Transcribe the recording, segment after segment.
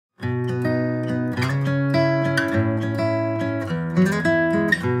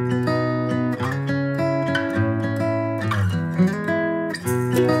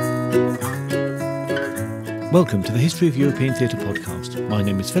Welcome to the History of European Theatre podcast. My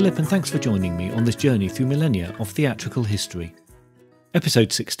name is Philip and thanks for joining me on this journey through millennia of theatrical history.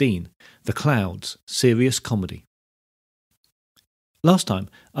 Episode 16, The Clouds, Serious Comedy. Last time,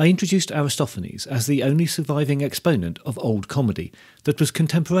 I introduced Aristophanes as the only surviving exponent of old comedy that was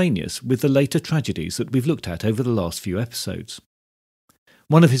contemporaneous with the later tragedies that we've looked at over the last few episodes.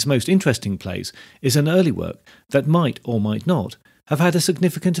 One of his most interesting plays is an early work that might or might not have had a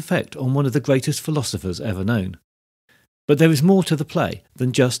significant effect on one of the greatest philosophers ever known. But there is more to the play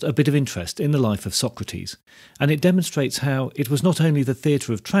than just a bit of interest in the life of Socrates, and it demonstrates how it was not only the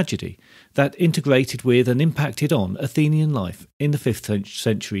theatre of tragedy that integrated with and impacted on Athenian life in the 5th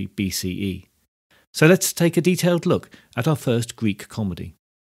century BCE. So let's take a detailed look at our first Greek comedy.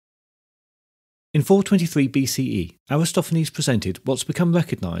 In 423 BCE, Aristophanes presented what's become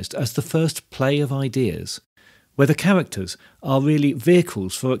recognised as the first play of ideas, where the characters are really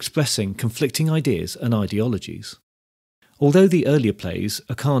vehicles for expressing conflicting ideas and ideologies. Although the earlier plays,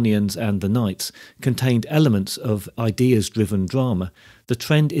 Acharnians and the Knights, contained elements of ideas-driven drama, the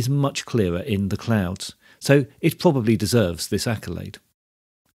trend is much clearer in The Clouds, so it probably deserves this accolade.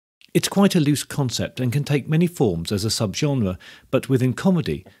 It's quite a loose concept and can take many forms as a subgenre, but within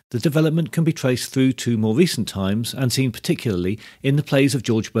comedy, the development can be traced through to more recent times and seen particularly in the plays of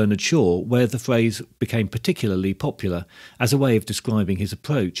George Bernard Shaw, where the phrase became particularly popular as a way of describing his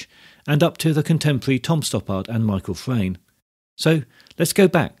approach, and up to the contemporary Tom Stoppard and Michael Frayn. So let's go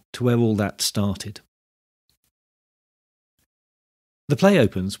back to where all that started. The play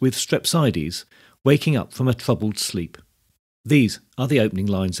opens with Strepsiades waking up from a troubled sleep. These are the opening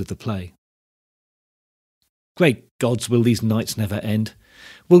lines of the play. Great gods, will these nights never end?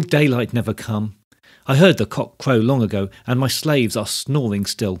 Will daylight never come? I heard the cock crow long ago, and my slaves are snoring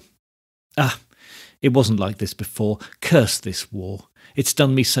still. Ah, it wasn't like this before. Curse this war. It's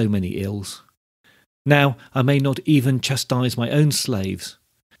done me so many ills. Now I may not even chastise my own slaves.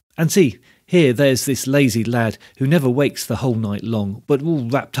 And see, here there's this lazy lad who never wakes the whole night long, but all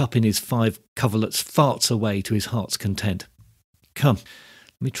wrapped up in his 5 coverlets farts away to his heart's content. Come,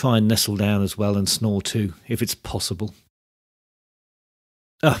 let me try and nestle down as well and snore too, if it's possible.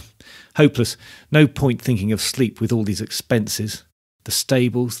 Ah, hopeless. No point thinking of sleep with all these expenses. The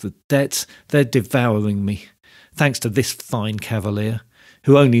stables, the debts, they're devouring me. Thanks to this fine cavalier,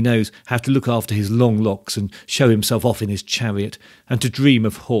 who only knows how to look after his long locks and show himself off in his chariot, and to dream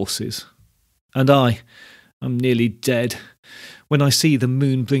of horses. And I'm nearly dead. When I see the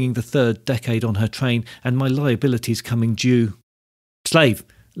moon bringing the 3rd decade on her train, and my liabilities coming due. Slave,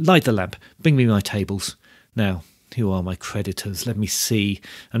 light the lamp, bring me my tables. Now, who are my creditors? Let me see,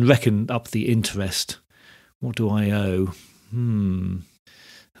 and reckon up the interest. What do I owe?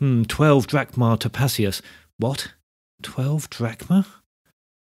 12 drachma to Passius. What? 12 drachma?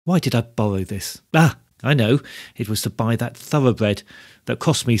 Why did I borrow this? Ah, I know, it was to buy that thoroughbred that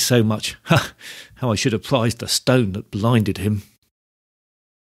cost me so much. Ha! How I should have prized the stone that blinded him.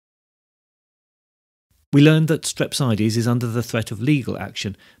 We learned that Strepsiades is under the threat of legal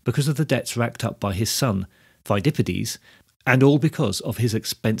action because of the debts racked up by his son, Pheidippides, and all because of his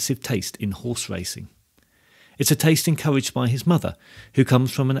expensive taste in horse racing. It's a taste encouraged by his mother, who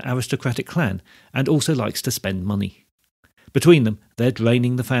comes from an aristocratic clan and also likes to spend money. Between them, they're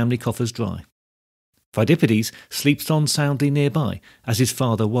draining the family coffers dry. Pheidippides sleeps on soundly nearby as his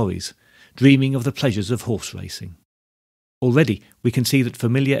father worries, dreaming of the pleasures of horse racing. Already, we can see that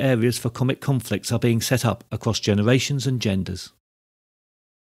familiar areas for comic conflicts are being set up across generations and genders.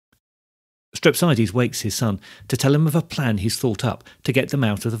 Strepsiades wakes his son to tell him of a plan he's thought up to get them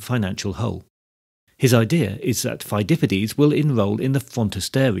out of the financial hole. His idea is that Pheidippides will enrol in the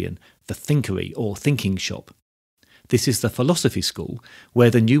Frontisterion, the thinkery or thinking shop. This is the philosophy school where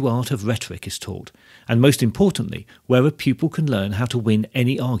the new art of rhetoric is taught, and most importantly, where a pupil can learn how to win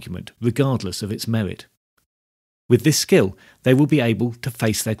any argument, regardless of its merit. With this skill, they will be able to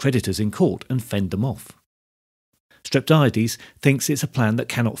face their creditors in court and fend them off. Strepsiades thinks it's a plan that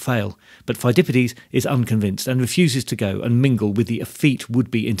cannot fail, but Pheidippides is unconvinced and refuses to go and mingle with the effete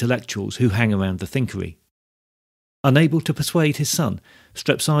would-be intellectuals who hang around the thinkery. Unable to persuade his son,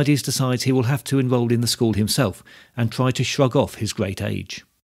 Strepsiades decides he will have to enrol in the school himself and try to shrug off his great age.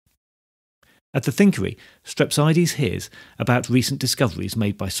 At the thinkery, Strepsiades hears about recent discoveries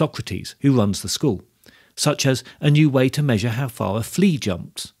made by Socrates, who runs the school, such as a new way to measure how far a flea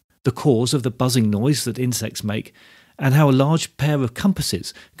jumps, the cause of the buzzing noise that insects make, and how a large pair of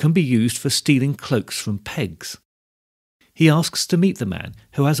compasses can be used for stealing cloaks from pegs. He asks to meet the man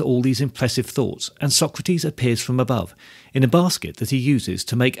who has all these impressive thoughts, and Socrates appears from above, in a basket that he uses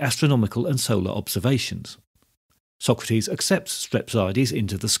to make astronomical and solar observations. Socrates accepts Strepsiades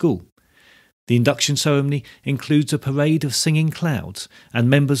into the school. The induction ceremony includes a parade of singing clouds and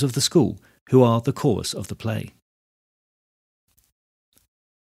members of the school, who are the chorus of the play.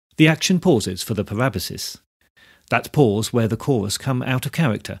 The action pauses for the parabasis, that pause where the chorus come out of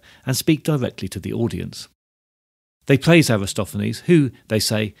character and speak directly to the audience. They praise Aristophanes, who, they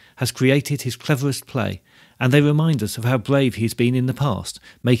say, has created his cleverest play, and they remind us of how brave he has been in the past,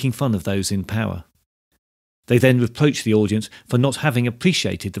 making fun of those in power. They then reproach the audience for not having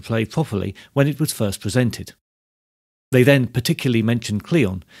appreciated the play properly when it was first presented. They then particularly mention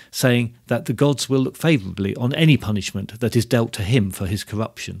Cleon, saying that the gods will look favourably on any punishment that is dealt to him for his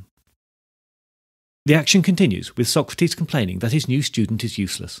corruption. The action continues with Socrates complaining that his new student is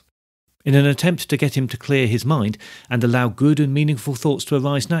useless. In an attempt to get him to clear his mind and allow good and meaningful thoughts to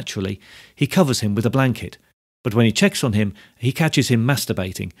arise naturally, he covers him with a blanket, but when he checks on him, he catches him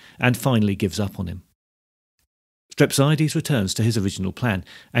masturbating and finally gives up on him. Strepsiades returns to his original plan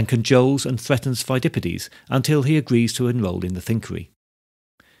and cajoles and threatens Pheidippides until he agrees to enrol in the Thinkery.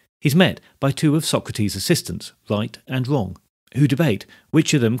 He's met by two of Socrates' assistants, Right and Wrong, who debate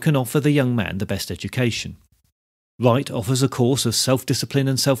which of them can offer the young man the best education. Right offers a course of self-discipline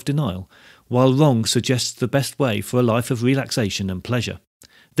and self-denial, while Wrong suggests the best way for a life of relaxation and pleasure.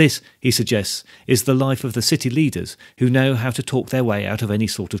 This, he suggests, is the life of the city leaders who know how to talk their way out of any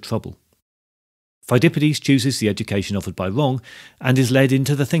sort of trouble. Pheidippides chooses the education offered by Wrong and is led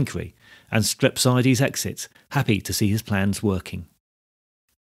into the Thinkery, and Strepsiades exits, happy to see his plans working.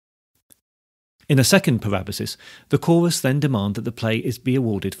 In a second parabasis, the chorus then demand that the play be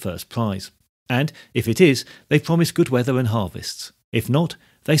awarded first prize, and, if it is, they promise good weather and harvests. If not,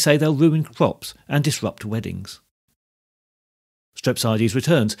 they say they'll ruin crops and disrupt weddings. Strepsiades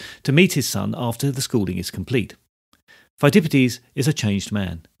returns to meet his son after the schooling is complete. Pheidippides is a changed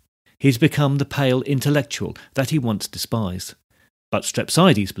man. He's become the pale intellectual that he once despised. But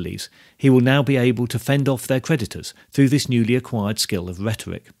Strepsiades believes he will now be able to fend off their creditors through this newly acquired skill of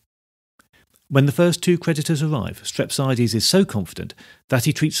rhetoric. When the first two creditors arrive, Strepsiades is so confident that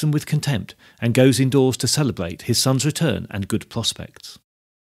he treats them with contempt and goes indoors to celebrate his son's return and good prospects.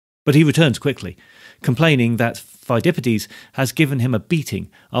 But he returns quickly, complaining that Pheidippides has given him a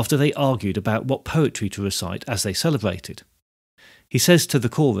beating after they argued about what poetry to recite as they celebrated. He says to the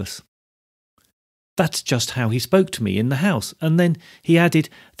chorus, "That's just how he spoke to me in the house," and then he added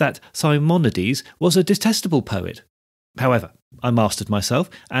that Simonides was a detestable poet. However, I mastered myself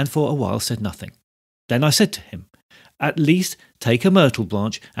and for a while said nothing. Then I said to him, "At least take a myrtle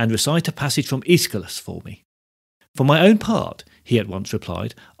branch and recite a passage from Aeschylus for me." "For my own part," he at once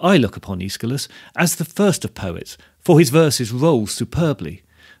replied, "I look upon Aeschylus as the first of poets, for his verses roll superbly.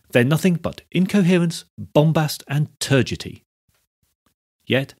 They're nothing but incoherence, bombast, and turgidity."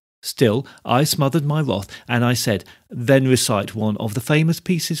 Yet, still, I smothered my wrath, and I said, "Then recite one of the famous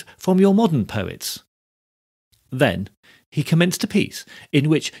pieces from your modern poets." Then he commenced a piece in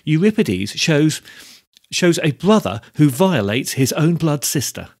which Euripides shows a brother who violates his own blood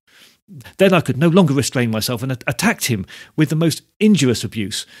sister. Then I could no longer restrain myself and attacked him with the most injurious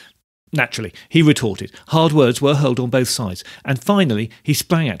abuse. Naturally, he retorted. Hard words were hurled on both sides, and finally he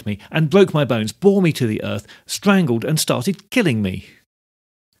sprang at me and broke my bones, bore me to the earth, strangled and started killing me.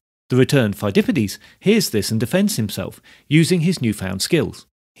 The returned Pheidippides hears this and defends himself, using his newfound skills.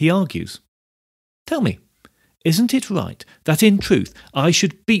 He argues, "Tell me, isn't it right that in truth I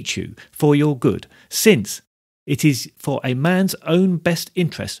should beat you for your good, since it is for a man's own best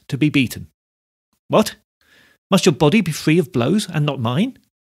interest to be beaten? What? Must your body be free of blows and not mine?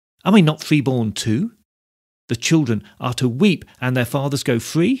 Am I not freeborn too? The children are to weep and their fathers go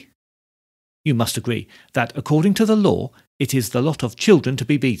free? You must agree that according to the law it is the lot of children to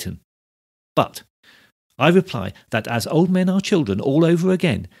be beaten. But I reply that as old men are children all over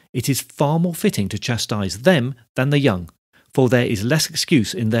again, it is far more fitting to chastise them than the young, for there is less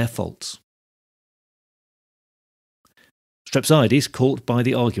excuse in their faults." Strepsiades, caught by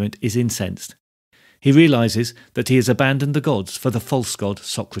the argument, is incensed. He realises that he has abandoned the gods for the false god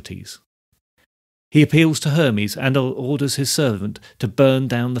Socrates. He appeals to Hermes and orders his servant to burn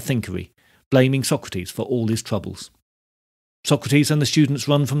down the Thinkery, blaming Socrates for all his troubles. Socrates and the students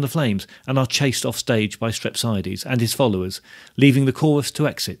run from the flames and are chased off stage by Strepsiades and his followers, leaving the chorus to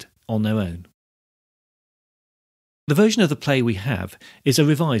exit on their own. The version of the play we have is a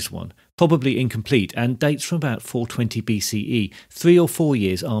revised one, probably incomplete, and dates from about 420 BCE, 3 or 4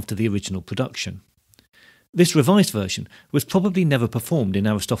 years after the original production. This revised version was probably never performed in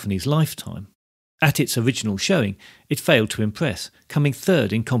Aristophanes' lifetime. At its original showing, it failed to impress, coming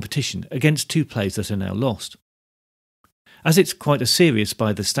third in competition against two plays that are now lost. As it's quite a serious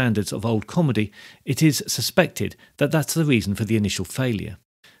by the standards of old comedy, it is suspected that that's the reason for the initial failure.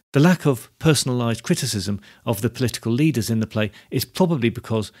 The lack of personalised criticism of the political leaders in the play is probably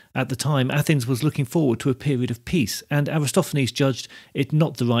because, at the time, Athens was looking forward to a period of peace, and Aristophanes judged it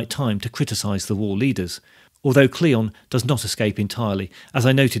not the right time to criticise the war leaders, although Cleon does not escape entirely, as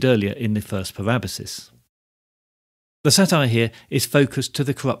I noted earlier in the first parabasis. The satire here is focused to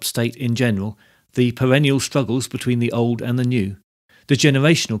the corrupt state in general, the perennial struggles between the old and the new, the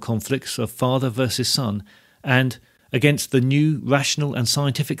generational conflicts of father versus son, and against the new rational and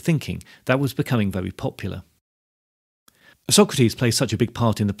scientific thinking that was becoming very popular. Socrates plays such a big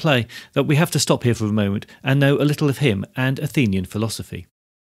part in the play that we have to stop here for a moment and know a little of him and Athenian philosophy.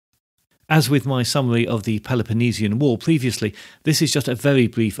 As with my summary of the Peloponnesian War previously, this is just a very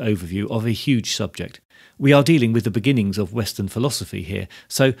brief overview of a huge subject. We are dealing with the beginnings of Western philosophy here,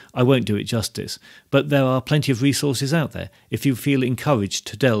 so I won't do it justice, but there are plenty of resources out there if you feel encouraged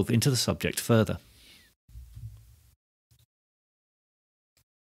to delve into the subject further.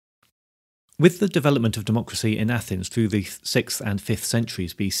 With the development of democracy in Athens through the 6th and 5th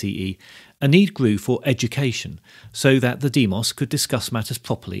centuries BCE, a need grew for education so that the demos could discuss matters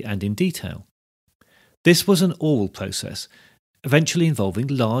properly and in detail. This was an oral process, eventually involving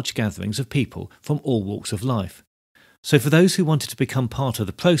large gatherings of people from all walks of life. So for those who wanted to become part of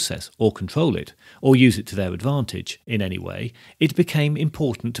the process or control it, or use it to their advantage in any way, it became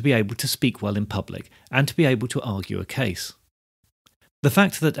important to be able to speak well in public and to be able to argue a case. The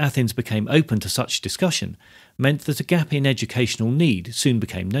fact that Athens became open to such discussion meant that a gap in educational need soon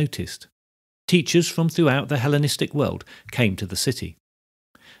became noticed. Teachers from throughout the Hellenistic world came to the city.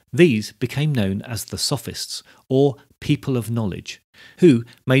 These became known as the sophists, or people of knowledge, who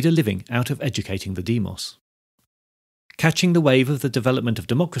made a living out of educating the demos. Catching the wave of the development of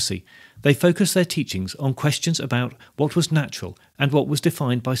democracy, they focused their teachings on questions about what was natural and what was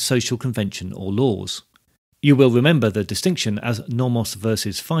defined by social convention or laws. You will remember the distinction as nomos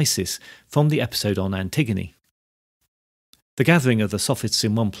versus physis from the episode on Antigone. The gathering of the sophists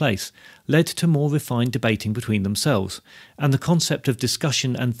in one place led to more refined debating between themselves, and the concept of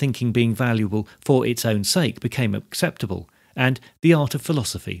discussion and thinking being valuable for its own sake became acceptable, and the art of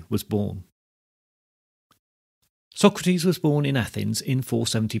philosophy was born. Socrates was born in Athens in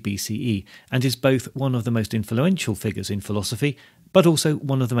 470 BCE and is both one of the most influential figures in philosophy, but also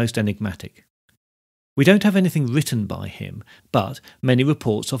one of the most enigmatic. We don't have anything written by him, but many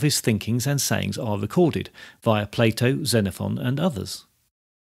reports of his thinkings and sayings are recorded, via Plato, Xenophon and others.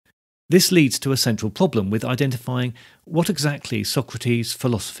 This leads to a central problem with identifying what exactly Socrates'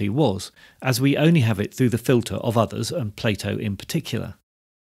 philosophy was, as we only have it through the filter of others and Plato in particular.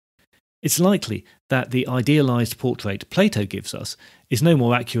 It's likely that the idealised portrait Plato gives us is no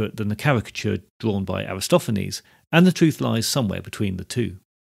more accurate than the caricature drawn by Aristophanes, and the truth lies somewhere between the two.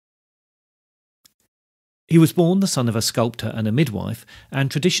 He was born the son of a sculptor and a midwife, and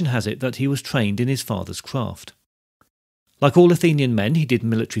tradition has it that he was trained in his father's craft. Like all Athenian men, he did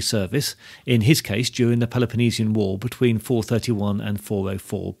military service, in his case during the Peloponnesian War between 431 and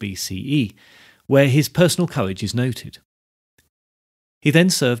 404 BCE, where his personal courage is noted. He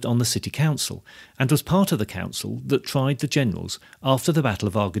then served on the city council, and was part of the council that tried the generals after the Battle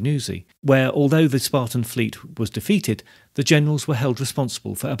of Arginusi, where, although the Spartan fleet was defeated, the generals were held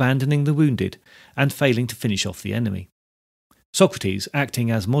responsible for abandoning the wounded and failing to finish off the enemy. Socrates, acting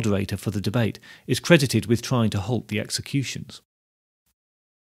as moderator for the debate, is credited with trying to halt the executions.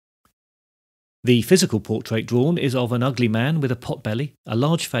 The physical portrait drawn is of an ugly man with a pot belly, a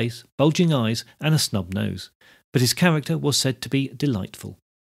large face, bulging eyes and a snub nose, but his character was said to be delightful.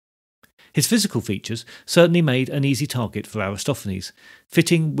 His physical features certainly made an easy target for Aristophanes,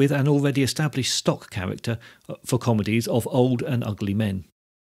 fitting with an already established stock character for comedies of old and ugly men.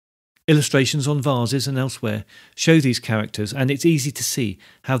 Illustrations on vases and elsewhere show these characters, and it's easy to see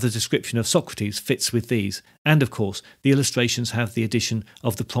how the description of Socrates fits with these, and of course the illustrations have the addition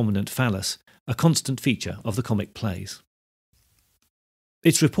of the prominent phallus, a constant feature of the comic plays.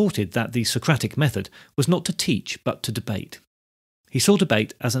 It's reported that the Socratic method was not to teach but to debate. He saw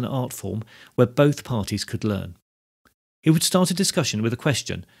debate as an art form where both parties could learn. He would start a discussion with a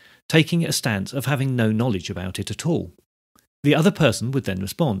question, taking a stance of having no knowledge about it at all. The other person would then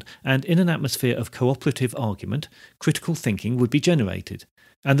respond, and in an atmosphere of cooperative argument, critical thinking would be generated,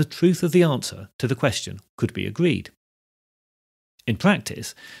 and the truth of the answer to the question could be agreed. In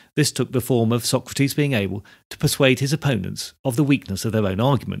practice, this took the form of Socrates being able to persuade his opponents of the weakness of their own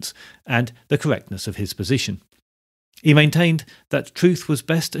arguments and the correctness of his position. He maintained that truth was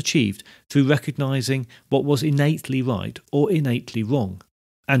best achieved through recognising what was innately right or innately wrong,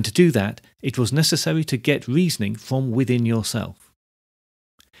 and to do that it was necessary to get reasoning from within yourself.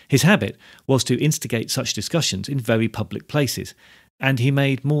 His habit was to instigate such discussions in very public places, and he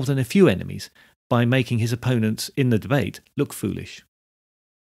made more than a few enemies by making his opponents in the debate look foolish.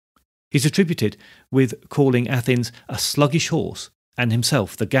 He's attributed with calling Athens a sluggish horse and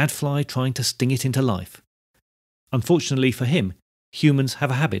himself the gadfly trying to sting it into life. Unfortunately for him, humans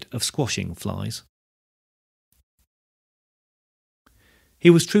have a habit of squashing flies. He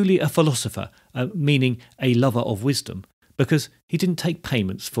was truly a philosopher, meaning a lover of wisdom, because he didn't take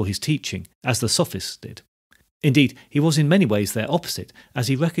payments for his teaching, as the sophists did. Indeed, he was in many ways their opposite, as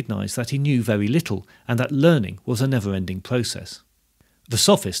he recognised that he knew very little and that learning was a never-ending process. The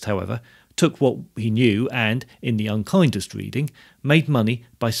sophist, however, took what he knew and, in the unkindest reading, made money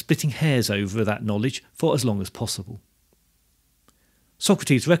by splitting hairs over that knowledge for as long as possible.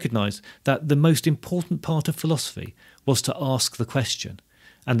 Socrates recognised that the most important part of philosophy was to ask the question,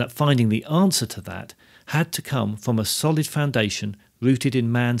 and that finding the answer to that had to come from a solid foundation rooted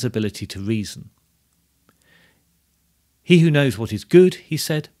in man's ability to reason. He who knows what is good, he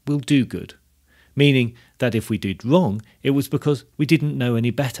said, will do good, meaning that if we did wrong, it was because we didn't know any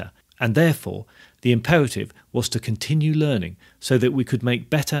better, and therefore the imperative was to continue learning so that we could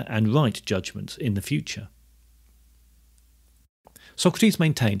make better and right judgments in the future. Socrates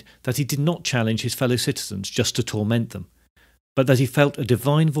maintained that he did not challenge his fellow citizens just to torment them, but that he felt a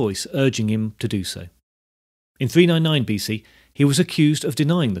divine voice urging him to do so. In 399 BC, he was accused of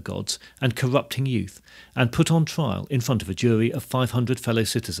denying the gods and corrupting youth, and put on trial in front of a jury of 500 fellow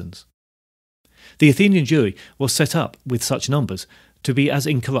citizens. The Athenian jury was set up with such numbers to be as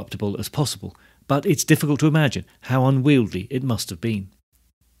incorruptible as possible, but it's difficult to imagine how unwieldy it must have been.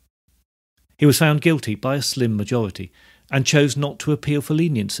 He was found guilty by a slim majority, and chose not to appeal for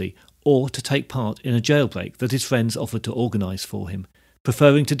leniency or to take part in a jailbreak that his friends offered to organise for him,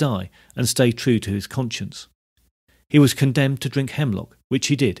 preferring to die and stay true to his conscience. He was condemned to drink hemlock, which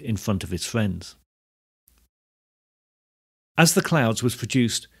he did in front of his friends. As The Clouds was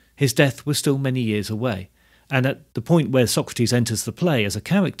produced, his death was still many years away, and at the point where Socrates enters the play as a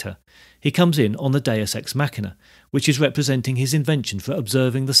character, he comes in on the Deus Ex Machina, which is representing his invention for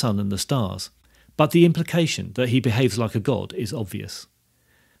observing the sun and the stars, but the implication that he behaves like a god is obvious.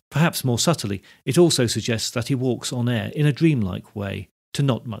 Perhaps more subtly, it also suggests that he walks on air in a dreamlike way, to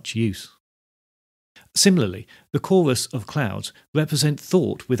not much use. Similarly, the chorus of clouds represent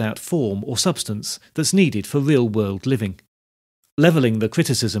thought without form or substance that's needed for real-world living, levelling the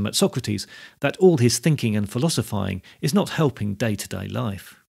criticism at Socrates that all his thinking and philosophizing is not helping day-to-day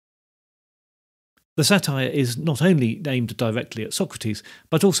life. The satire is not only aimed directly at Socrates,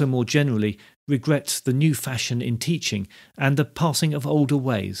 but also more generally regrets the new fashion in teaching and the passing of older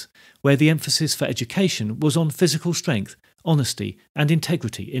ways, where the emphasis for education was on physical strength, honesty, and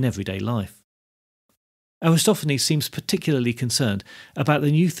integrity in everyday life. Aristophanes seems particularly concerned about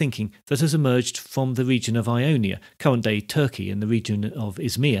the new thinking that has emerged from the region of Ionia, current-day Turkey and the region of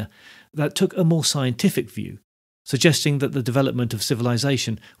Izmir, that took a more scientific view, suggesting that the development of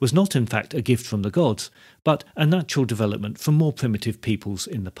civilization was not in fact a gift from the gods, but a natural development from more primitive peoples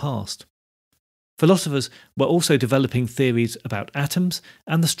in the past. Philosophers were also developing theories about atoms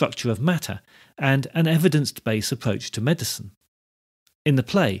and the structure of matter, and an evidence-based approach to medicine. In the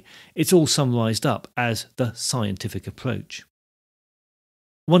play, it's all summarised up as the scientific approach.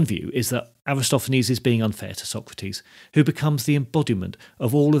 One view is that Aristophanes is being unfair to Socrates, who becomes the embodiment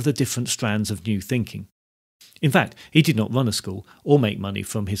of all of the different strands of new thinking. In fact, he did not run a school or make money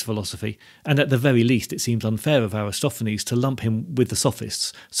from his philosophy, and at the very least it seems unfair of Aristophanes to lump him with the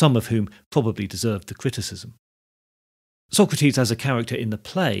sophists, some of whom probably deserved the criticism. Socrates as a character in the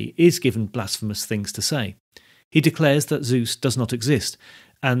play is given blasphemous things to say. He declares that Zeus does not exist,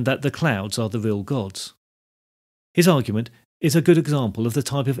 and that the clouds are the real gods. His argument is a good example of the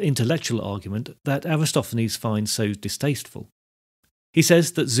type of intellectual argument that Aristophanes finds so distasteful. He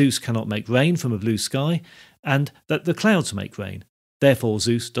says that Zeus cannot make rain from a blue sky, and that the clouds make rain, therefore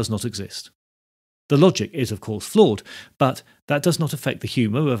Zeus does not exist. The logic is of course flawed, but that does not affect the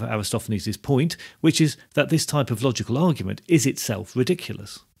humour of Aristophanes' point, which is that this type of logical argument is itself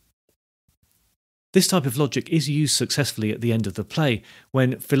ridiculous. This type of logic is used successfully at the end of the play,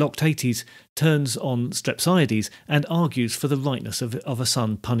 when Philoctetes turns on Strepsiades and argues for the rightness of a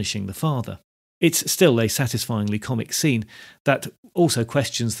son punishing the father. It's still a satisfyingly comic scene that also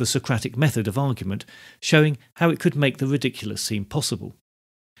questions the Socratic method of argument, showing how it could make the ridiculous seem possible.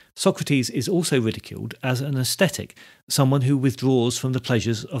 Socrates is also ridiculed as an ascetic, someone who withdraws from the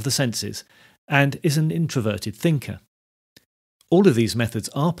pleasures of the senses, and is an introverted thinker. All of these methods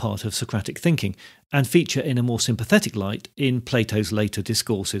are part of Socratic thinking and feature in a more sympathetic light in Plato's later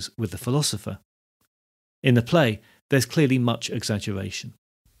discourses with the philosopher. In the play, there's clearly much exaggeration.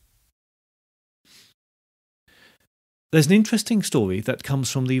 There's an interesting story that comes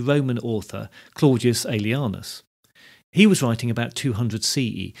from the Roman author Claudius Aelianus. He was writing about 200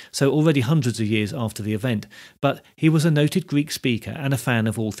 CE, so already hundreds of years after the event, but he was a noted Greek speaker and a fan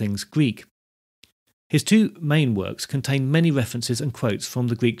of all things Greek. His two main works contain many references and quotes from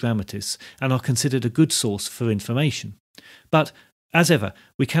the Greek dramatists and are considered a good source for information. But, as ever,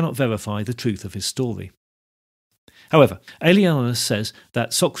 we cannot verify the truth of his story. However, Aelianus says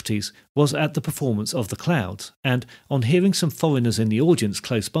that Socrates was at the performance of The Clouds, and on hearing some foreigners in the audience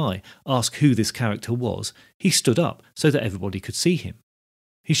close by ask who this character was, he stood up so that everybody could see him.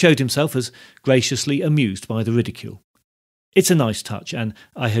 He showed himself as graciously amused by the ridicule. It's a nice touch, and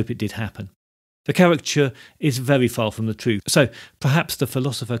I hope it did happen. The caricature is very far from the truth, so perhaps the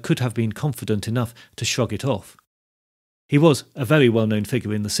philosopher could have been confident enough to shrug it off. He was a very well-known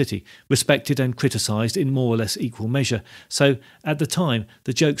figure in the city, respected and criticised in more or less equal measure, so at the time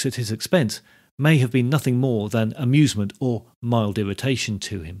the jokes at his expense may have been nothing more than amusement or mild irritation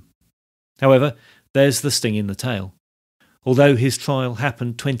to him. However, there's the sting in the tail. Although his trial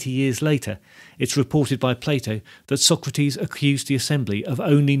happened 20 years later, it's reported by Plato that Socrates accused the assembly of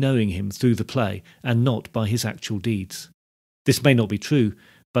only knowing him through the play and not by his actual deeds. This may not be true,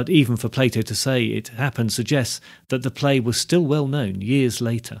 but even for Plato to say it happened suggests that the play was still well known years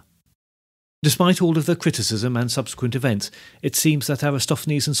later. Despite all of the criticism and subsequent events, it seems that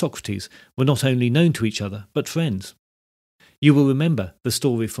Aristophanes and Socrates were not only known to each other, but friends. You will remember the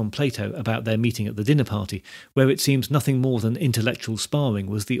story from Plato about their meeting at the dinner party, where it seems nothing more than intellectual sparring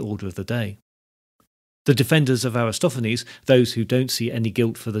was the order of the day. The defenders of Aristophanes, those who don't see any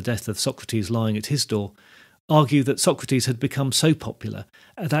guilt for the death of Socrates lying at his door, argue that Socrates had become so popular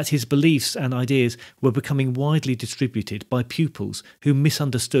that his beliefs and ideas were becoming widely distributed by pupils who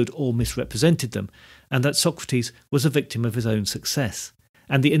misunderstood or misrepresented them, and that Socrates was a victim of his own success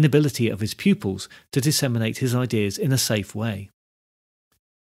and the inability of his pupils to disseminate his ideas in a safe way.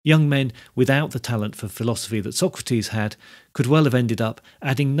 Young men without the talent for philosophy that Socrates had could well have ended up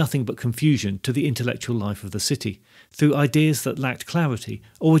adding nothing but confusion to the intellectual life of the city through ideas that lacked clarity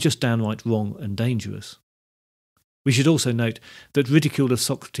or were just downright wrong and dangerous. We should also note that ridicule of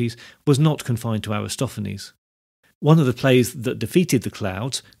Socrates was not confined to Aristophanes. One of the plays that defeated the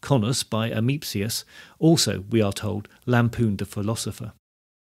Clouds, Conus by Amipsius, also, we are told, lampooned the philosopher.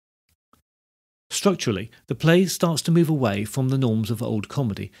 Structurally, the play starts to move away from the norms of old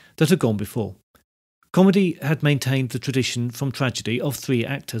comedy that had gone before. Comedy had maintained the tradition from tragedy of 3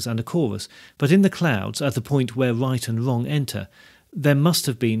 actors and a chorus, but in The Clouds, at the point where right and wrong enter, there must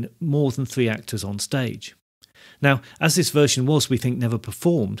have been more than 3 actors on stage. Now, as this version was, we think, never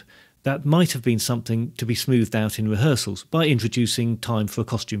performed, that might have been something to be smoothed out in rehearsals by introducing time for a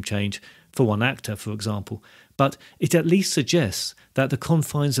costume change for 1 actor, for example, but it at least suggests that the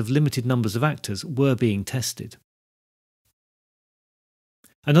confines of limited numbers of actors were being tested.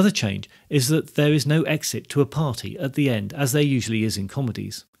 Another change is that there is no exit to a party at the end, as there usually is in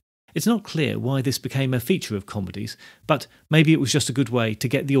comedies. It's not clear why this became a feature of comedies, but maybe it was just a good way to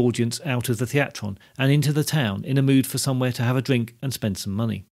get the audience out of the theatron and into the town in a mood for somewhere to have a drink and spend some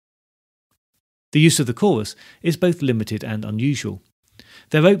money. The use of the chorus is both limited and unusual.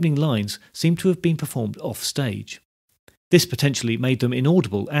 Their opening lines seem to have been performed off stage. This potentially made them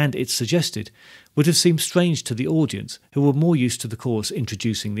inaudible and, it's suggested, would have seemed strange to the audience who were more used to the chorus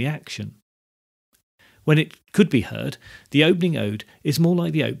introducing the action. When it could be heard, the opening ode is more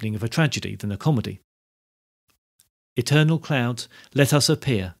like the opening of a tragedy than a comedy. Eternal clouds, let us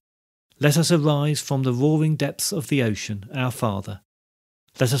appear. Let us arise from the roaring depths of the ocean, our Father.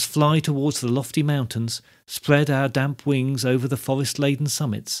 Let us fly towards the lofty mountains, spread our damp wings over the forest-laden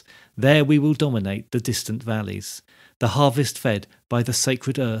summits. There we will dominate the distant valleys, the harvest fed by the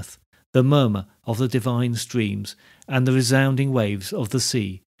sacred earth, the murmur of the divine streams, and the resounding waves of the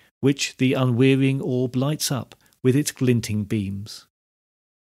sea, which the unwearying orb lights up with its glinting beams.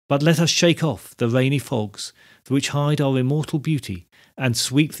 But let us shake off the rainy fogs which hide our immortal beauty, and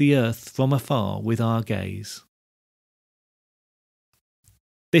sweep the earth from afar with our gaze.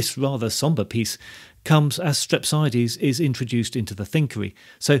 This rather sombre piece comes as Strepsiades is introduced into the Thinkery,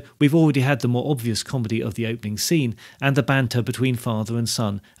 so we've already had the more obvious comedy of the opening scene and the banter between father and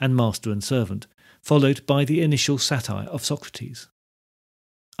son and master and servant, followed by the initial satire of Socrates.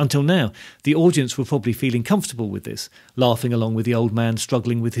 Until now, the audience were probably feeling comfortable with this, laughing along with the old man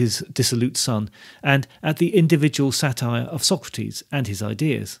struggling with his dissolute son, and at the individual satire of Socrates and his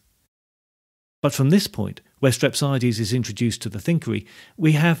ideas. But from this point, where Strepsiades is introduced to the thinkery,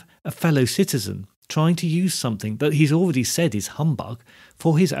 we have a fellow citizen trying to use something that he's already said is humbug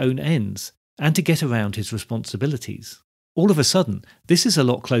for his own ends and to get around his responsibilities. All of a sudden, this is a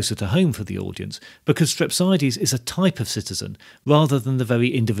lot closer to home for the audience because Strepsiades is a type of citizen rather than the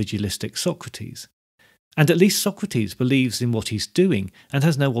very individualistic Socrates. And at least Socrates believes in what he's doing and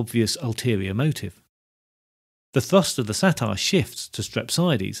has no obvious ulterior motive. The thrust of the satire shifts to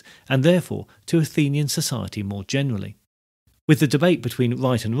Strepsiades and therefore to Athenian society more generally. With the debate between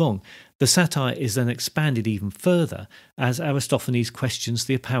right and wrong, the satire is then expanded even further as Aristophanes questions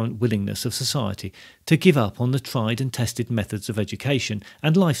the apparent willingness of society to give up on the tried and tested methods of education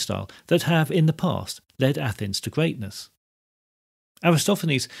and lifestyle that have in the past led Athens to greatness.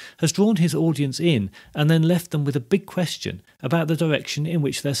 Aristophanes has drawn his audience in and then left them with a big question about the direction in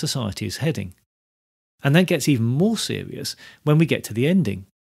which their society is heading. And that gets even more serious when we get to the ending.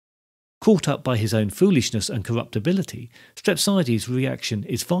 Caught up by his own foolishness and corruptibility, Strepsiades' reaction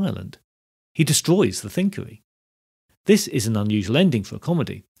is violent. He destroys the thinkery. This is an unusual ending for a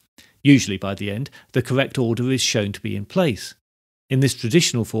comedy. Usually by the end, the correct order is shown to be in place. In this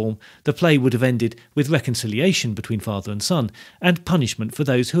traditional form, the play would have ended with reconciliation between father and son and punishment for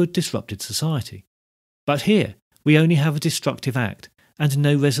those who had disrupted society. But here, we only have a destructive act and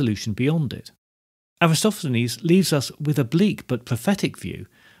no resolution beyond it. Aristophanes leaves us with a bleak but prophetic view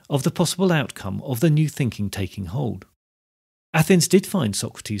of the possible outcome of the new thinking taking hold. Athens did find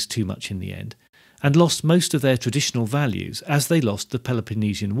Socrates too much in the end, and lost most of their traditional values as they lost the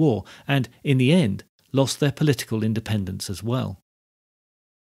Peloponnesian War and, in the end, lost their political independence as well.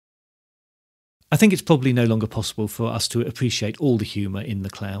 I think it's probably no longer possible for us to appreciate all the humour in The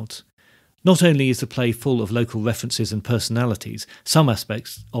Clouds. Not only is the play full of local references and personalities, some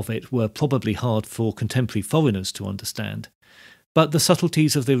aspects of it were probably hard for contemporary foreigners to understand, but the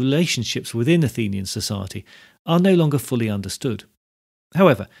subtleties of the relationships within Athenian society are no longer fully understood.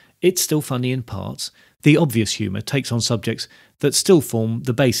 However, it's still funny in parts. The obvious humour takes on subjects that still form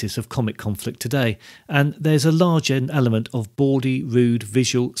the basis of comic conflict today, and there's a large element of bawdy, rude,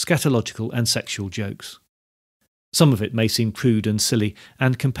 visual, scatological and sexual jokes. Some of it may seem crude and silly,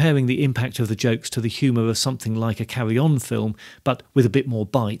 and comparing the impact of the jokes to the humour of something like a Carry-On film, but with a bit more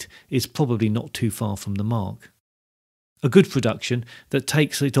bite, is probably not too far from the mark. A good production that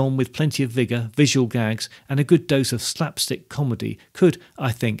takes it on with plenty of vigour, visual gags and a good dose of slapstick comedy could,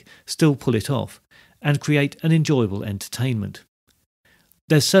 I think, still pull it off and create an enjoyable entertainment.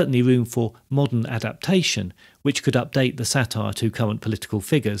 There's certainly room for modern adaptation, which could update the satire to current political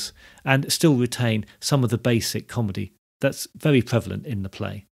figures and still retain some of the basic comedy that's very prevalent in the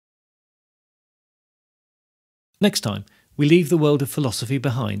play. Next time, we leave the world of philosophy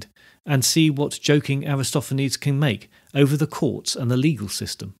behind and see what joking Aristophanes can make over the courts and the legal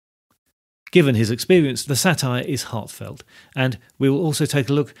system. Given his experience, the satire is heartfelt, and we will also take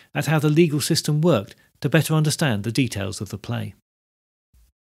a look at how the legal system worked to better understand the details of the play.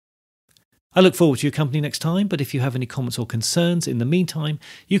 I look forward to your company next time, but if you have any comments or concerns in the meantime,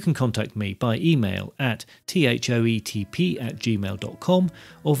 you can contact me by email at thoetp@gmail.com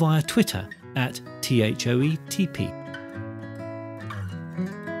or via Twitter @thoetp.